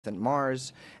than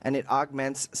Mars, and it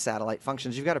augments satellite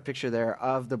functions. You've got a picture there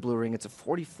of the Blue Ring. It's a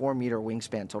 44-meter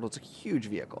wingspan total. It's a huge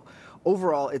vehicle.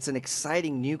 Overall, it's an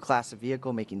exciting new class of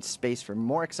vehicle, making space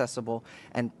more accessible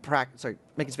and practical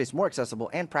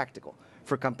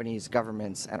for companies,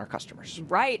 governments, and our customers.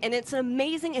 Right, and it's an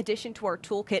amazing addition to our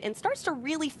toolkit and starts to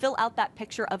really fill out that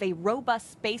picture of a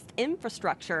robust space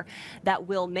infrastructure that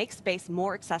will make space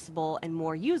more accessible and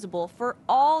more usable for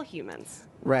all humans.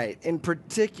 Right. In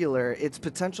particular, its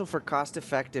potential for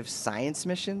cost-effective science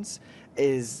missions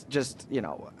is just,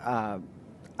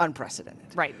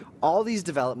 unprecedented. Right. All these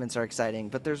developments are exciting,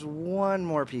 but there's one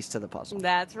more piece to the puzzle.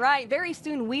 That's right. Very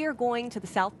soon we are going to the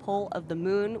south pole of the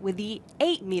moon with the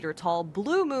 8-meter tall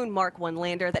Blue Moon Mark 1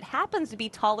 lander that happens to be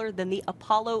taller than the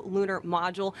Apollo lunar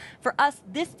module. For us,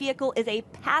 this vehicle is a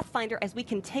pathfinder as we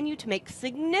continue to make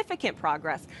significant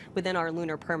progress within our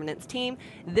lunar permanence team.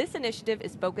 This initiative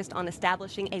is focused on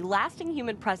establishing a lasting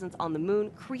human presence on the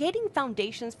moon, creating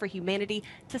foundations for humanity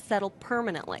to settle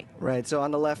permanently. Right. So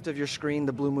on the left of your screen,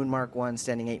 the Blue Moon Mark 1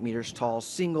 standing 8 meters tall,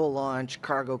 single launch,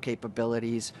 cargo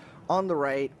capabilities. On the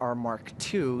right are Mark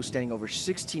 2 standing over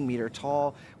 16-meter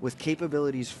tall with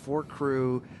capabilities for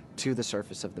crew to the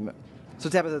surface of the moon. So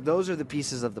Tabitha, those are the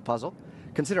pieces of the puzzle.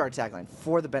 Consider our tagline,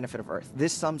 for the benefit of Earth.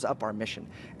 This sums up our mission.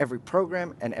 Every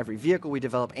program and every vehicle we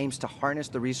develop aims to harness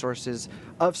the resources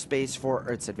of space for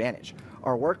Earth's advantage.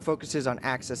 Our work focuses on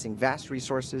accessing vast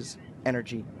resources,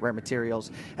 energy, rare materials,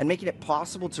 and making it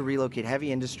possible to relocate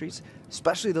heavy industries,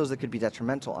 especially those that could be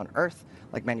detrimental on Earth,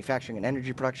 like manufacturing and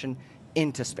energy production,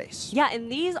 into space. Yeah,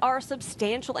 and these are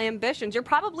substantial ambitions. You're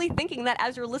probably thinking that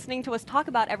as you're listening to us talk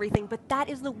about everything, but that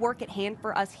is the work at hand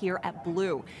for us here at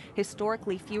Blue.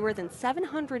 Historically, fewer than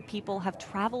 700 people have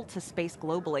traveled to space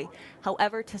globally.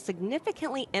 However, to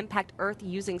significantly impact Earth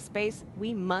using space,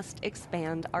 we must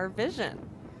expand our vision.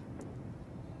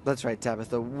 That's right,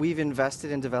 Tabitha. We've invested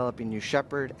in developing New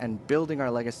Shepard and building our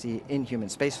legacy in human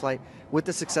spaceflight. With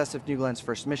the success of New Glen's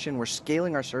first mission, we're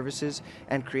scaling our services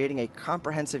and creating a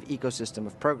comprehensive ecosystem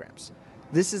of programs.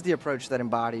 This is the approach that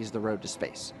embodies the road to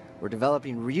space. We're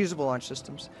developing reusable launch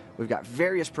systems. We've got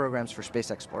various programs for space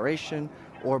exploration,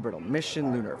 orbital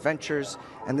mission, lunar ventures,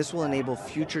 and this will enable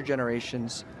future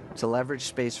generations to leverage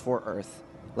space for Earth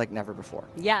like never before.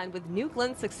 Yeah, and with New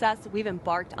Glen's success, we've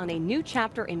embarked on a new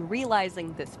chapter in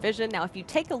realizing this vision. Now, if you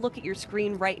take a look at your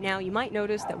screen right now, you might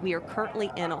notice that we are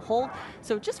currently in a hold.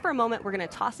 So just for a moment, we're going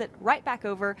to toss it right back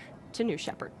over to New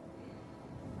Shepard.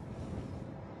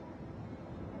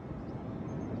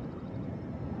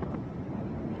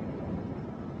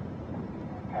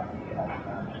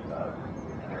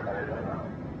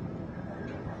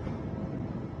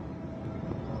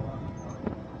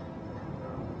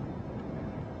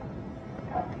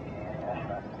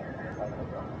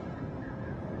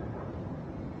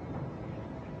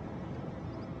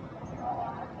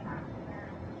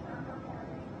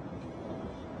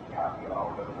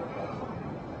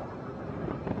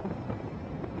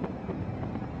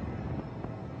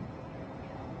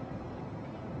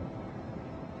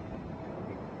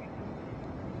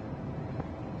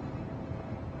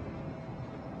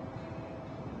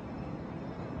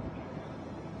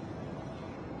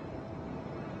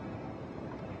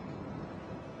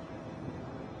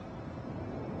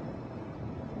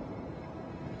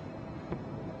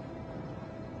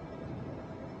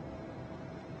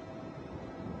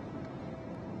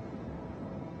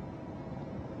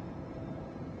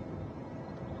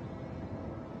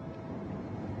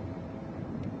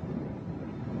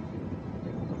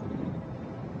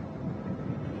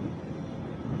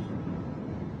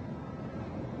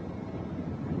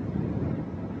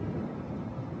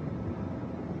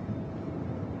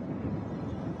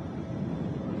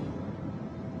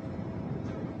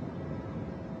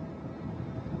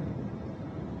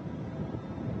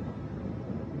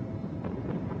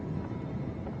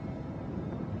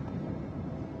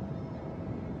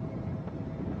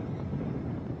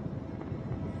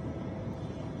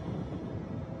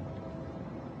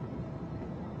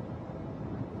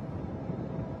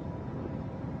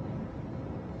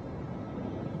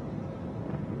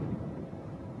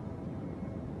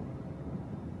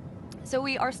 So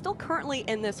we are still currently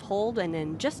in this hold, and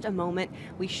in just a moment,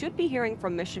 we should be hearing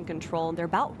from Mission Control. They're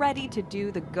about ready to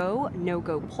do the go,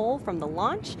 no-go poll from the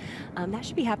launch. That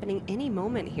should be happening any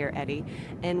moment here, Eddie.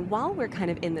 And while we're kind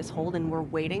of in this hold and we're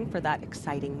waiting for that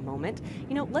exciting moment,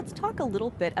 let's talk a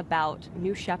little bit about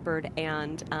New Shepard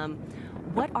and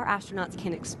what our astronauts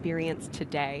can experience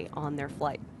today on their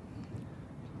flight.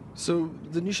 So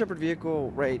the New Shepard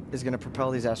vehicle, right, is going to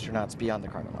propel these astronauts beyond the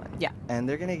Kármán line. Yeah. And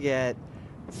they're going to get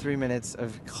 3 minutes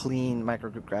of clean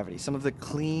microgroup gravity, some of the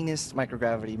cleanest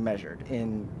microgravity measured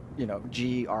in,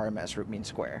 G RMS, root mean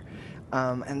square.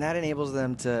 And that enables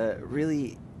them to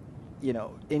really,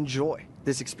 enjoy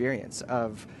this experience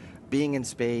of being in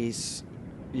space,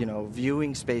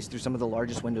 viewing space through some of the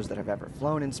largest windows that have ever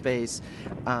flown in space,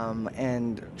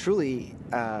 and truly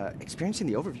experiencing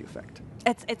the overview effect.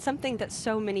 It's something that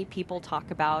so many people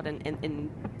talk about, and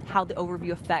how the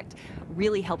overview effect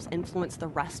really helps influence the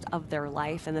rest of their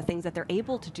life and the things that they're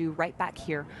able to do right back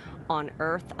here on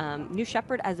Earth. New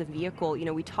Shepard as a vehicle,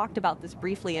 we talked about this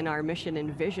briefly in our mission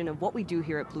and vision of what we do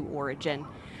here at Blue Origin.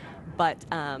 But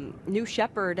New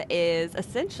Shepard is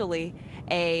essentially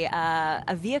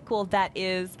a vehicle that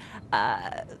is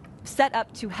set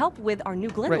up to help with our New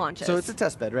Glenn launches. So it's a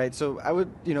test bed, right? So I would,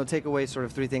 take away sort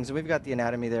of three things. And we've got the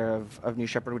anatomy there of New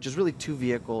Shepard, which is really two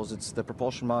vehicles. It's the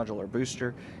propulsion module or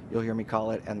booster, you'll hear me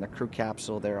call it, and the crew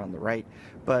capsule there on the right.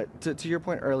 But to your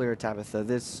point earlier, Tabitha,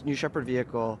 this New Shepard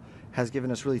vehicle has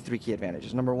given us really three key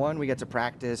advantages. Number one, we get to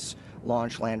practice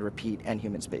launch, land, repeat, and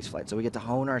human spaceflight. So we get to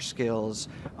hone our skills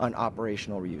on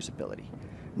operational reusability.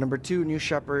 Number two, New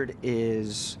Shepard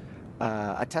is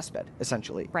a test bed,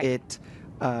 essentially. Right.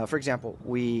 For example,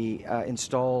 we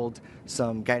installed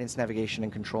some guidance, navigation,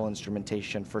 and control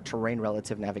instrumentation for terrain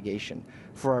relative navigation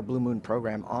for our Blue Moon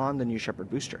program on the New Shepard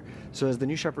booster. So as the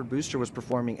New Shepard booster was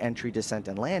performing entry, descent,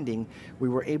 and landing, we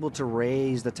were able to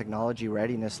raise the technology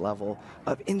readiness level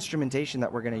of instrumentation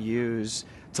that we're going to use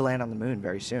to land on the moon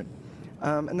very soon.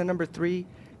 And then number three,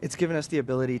 it's given us the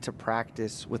ability to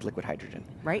practice with liquid hydrogen.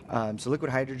 Right. So liquid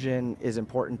hydrogen is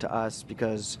important to us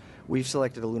because we've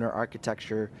selected a lunar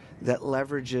architecture that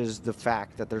leverages the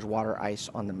fact that there's water ice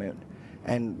on the moon.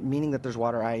 And meaning that there's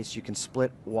water ice, you can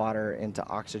split water into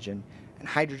oxygen and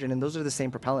hydrogen, and those are the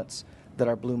same propellants that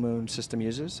our Blue Moon system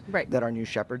uses, right, that our New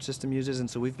Shepard system uses, and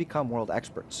so we've become world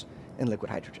experts in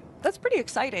liquid hydrogen. That's pretty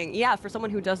exciting. Yeah, for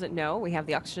someone who doesn't know, we have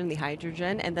the oxygen, the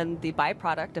hydrogen, and then the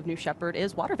byproduct of New Shepard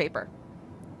is water vapor.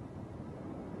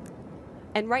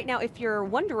 And right now, if you're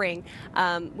wondering,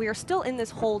 we are still in this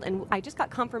hold, and I just got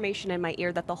confirmation in my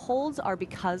ear that the holds are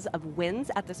because of winds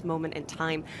at this moment in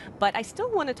time. But I still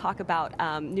want to talk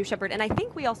about New Shepard, and I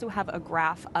think we also have a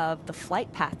graph of the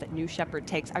flight path that New Shepard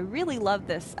takes. I really love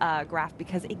this graph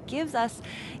because it gives us,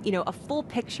 a full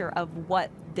picture of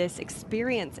what this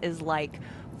experience is like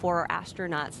for our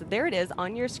astronauts. So there it is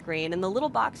on your screen. In the little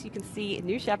box, you can see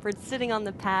New Shepard sitting on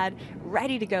the pad,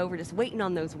 ready to go. We're just waiting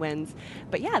on those winds.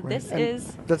 But yeah, this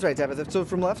is... That's right, Tabitha. So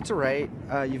from left to right,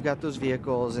 you've got those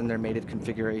vehicles in their mated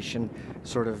configuration,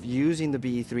 sort of using the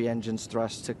BE-3 engine's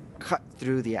thrust to cut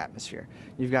through the atmosphere.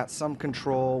 You've got some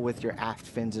control with your aft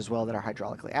fins as well that are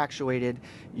hydraulically actuated.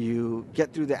 You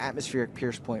get through the atmospheric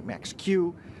pierce point max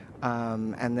Q,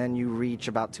 and then you reach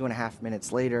about 2.5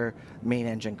 minutes later, main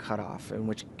engine cutoff, in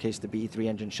which case the BE-3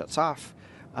 engine shuts off.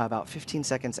 About 15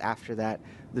 seconds after that,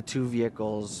 the two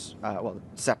vehicles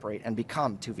separate and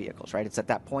become two vehicles, right? It's at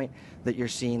that point that you're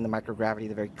seeing the microgravity,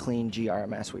 the very clean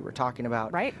GRMS we were talking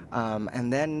about. Right.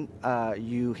 And then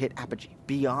you hit apogee,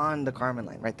 beyond the Kármán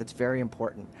line, right? That's very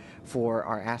important for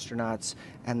our astronauts.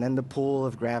 And then the pull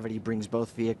of gravity brings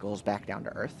both vehicles back down to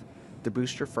Earth. The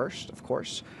booster first, of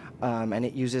course, and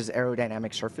it uses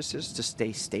aerodynamic surfaces to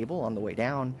stay stable on the way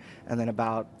down, and then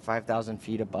about 5,000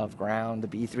 feet above ground, the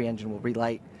BE-3 engine will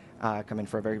relight, come in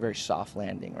for a very, very soft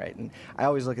landing, right? And I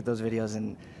always look at those videos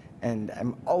and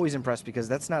I'm always impressed because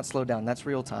that's not slowed down, that's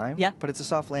real time, yeah, but it's a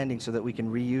soft landing so that we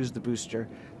can reuse the booster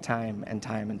time and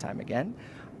time and time again.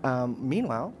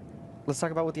 Meanwhile, let's talk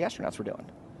about what the astronauts were doing.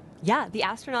 Yeah, the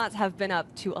astronauts have been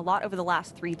up to a lot over the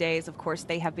last 3 days. Of course,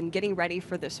 they have been getting ready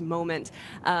for this moment.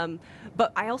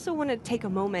 But I also want to take a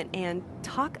moment and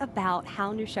talk about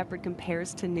how New Shepard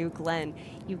compares to New Glenn.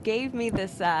 You gave me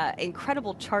this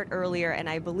incredible chart earlier, and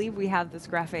I believe we have this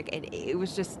graphic, and it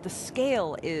was just, the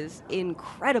scale is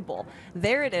incredible.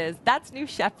 There it is. That's New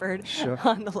Shepard. Sure.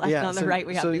 On the left, on the right,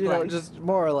 we have New Glenn. Just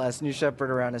more or less, New Shepard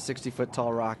around a 60-foot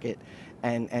tall rocket,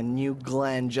 and New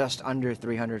Glenn just under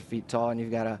 300 feet tall, and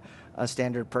you've got a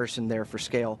standard person there for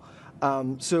scale.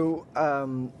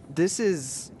 This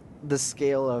is the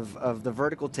scale of the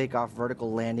vertical takeoff,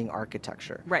 vertical landing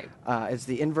architecture. Right. It's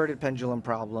the inverted pendulum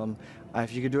problem.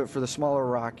 If you could do it for the smaller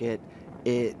rocket,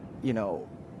 it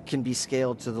can be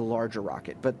scaled to the larger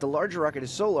rocket. But the larger rocket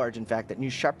is so large, in fact, that New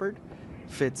Shepard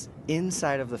fits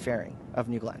inside of the fairing of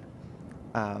New Glenn.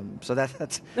 So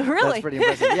that's Really? pretty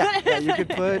impressive. Yeah, you could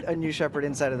put a new Shepard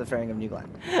inside of the fairing of New Glenn.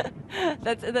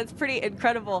 That's pretty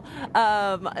incredible.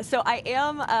 So I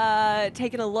am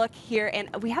taking a look here,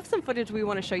 and we have some footage we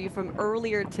want to show you from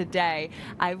earlier today.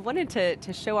 I wanted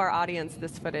to show our audience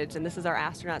this footage, and this is our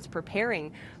astronauts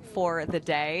preparing for the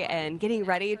day and getting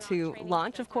ready to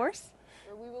launch, of course.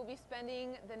 Where we will be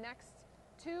spending the next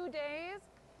 2 days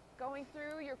going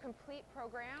through your complete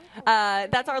program.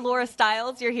 That's our Laura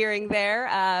Stiles you're hearing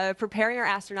there, preparing our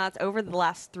astronauts over the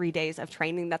last 3 days of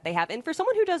training that they have. And for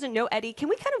someone who doesn't know, Eddie, can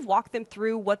we kind of walk them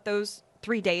through what those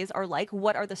 3 days are like?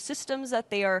 What are the systems that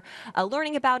they are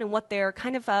learning about and what they're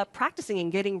kind of practicing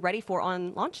and getting ready for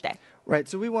on launch day? Right,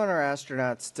 so we want our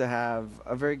astronauts to have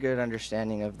a very good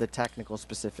understanding of the technical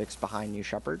specifics behind New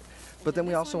Shepard, but then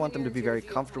we also want them to be very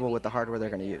comfortable with the hardware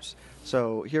they're going to use.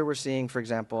 So here we're seeing, for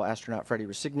example, astronaut Freddie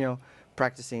Rosigno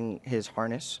practicing his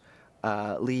harness,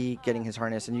 Lee getting his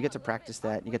harness, and you get to practice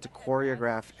that. You get to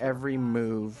choreograph every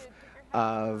move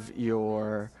of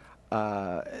your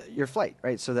flight,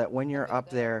 right? So that when you're up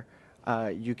there,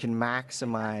 you can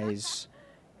maximize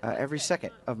every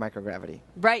second of microgravity.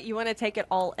 Right, you want to take it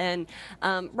all in.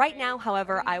 Right now,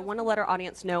 however, I want to let our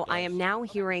audience know I am now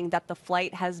hearing that the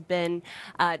flight has been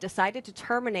decided to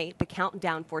terminate the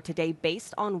countdown for today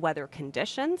based on weather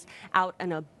conditions. Out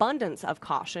an abundance of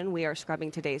caution, we are scrubbing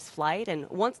today's flight, and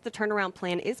once the turnaround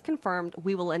plan is confirmed,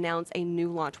 we will announce a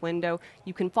new launch window.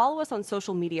 You can follow us on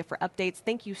social media for updates.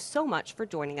 Thank you so much for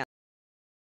joining us.